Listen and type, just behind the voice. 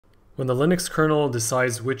When the Linux kernel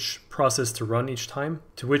decides which process to run each time,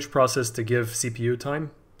 to which process to give CPU time,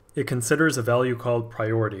 it considers a value called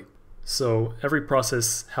priority. So every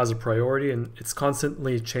process has a priority and it's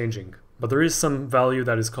constantly changing. But there is some value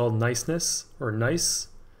that is called niceness, or nice,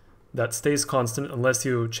 that stays constant unless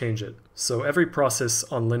you change it. So every process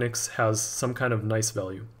on Linux has some kind of nice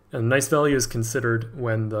value. And nice value is considered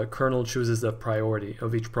when the kernel chooses the priority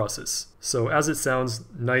of each process. So as it sounds,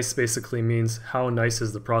 nice basically means how nice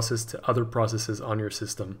is the process to other processes on your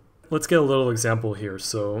system. Let's get a little example here.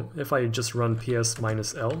 So if I just run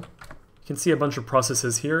ps-l, you can see a bunch of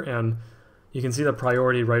processes here, and you can see the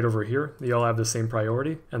priority right over here. They all have the same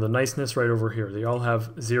priority. And the niceness right over here. They all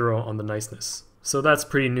have 0 on the niceness. So that's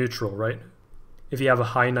pretty neutral, right? If you have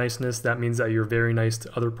a high niceness, that means that you're very nice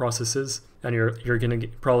to other processes, and you're going to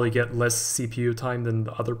probably get less CPU time than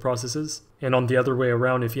the other processes. And on the other way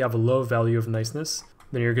around, if you have a low value of niceness,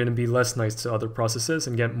 then you're going to be less nice to other processes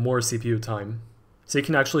and get more CPU time. So you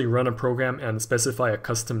can actually run a program and specify a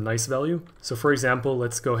custom nice value. So for example,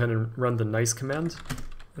 let's go ahead and run the nice command,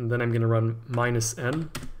 and then I'm going to run -n.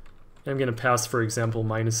 I'm going to pass, for example,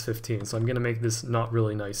 -15. So I'm going to make this not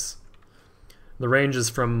really nice. The range is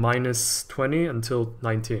from -20 until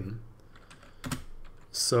 19.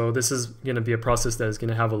 So this is going to be a process that is going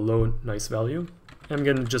to have a low nice value. I'm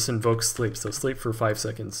going to just invoke sleep, so sleep for 5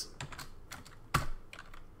 seconds.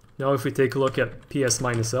 Now if we take a look at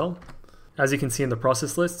ps-l, as you can see in the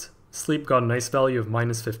process list, sleep got a nice value of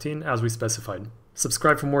 -15 as we specified.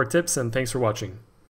 Subscribe for more tips, and thanks for watching.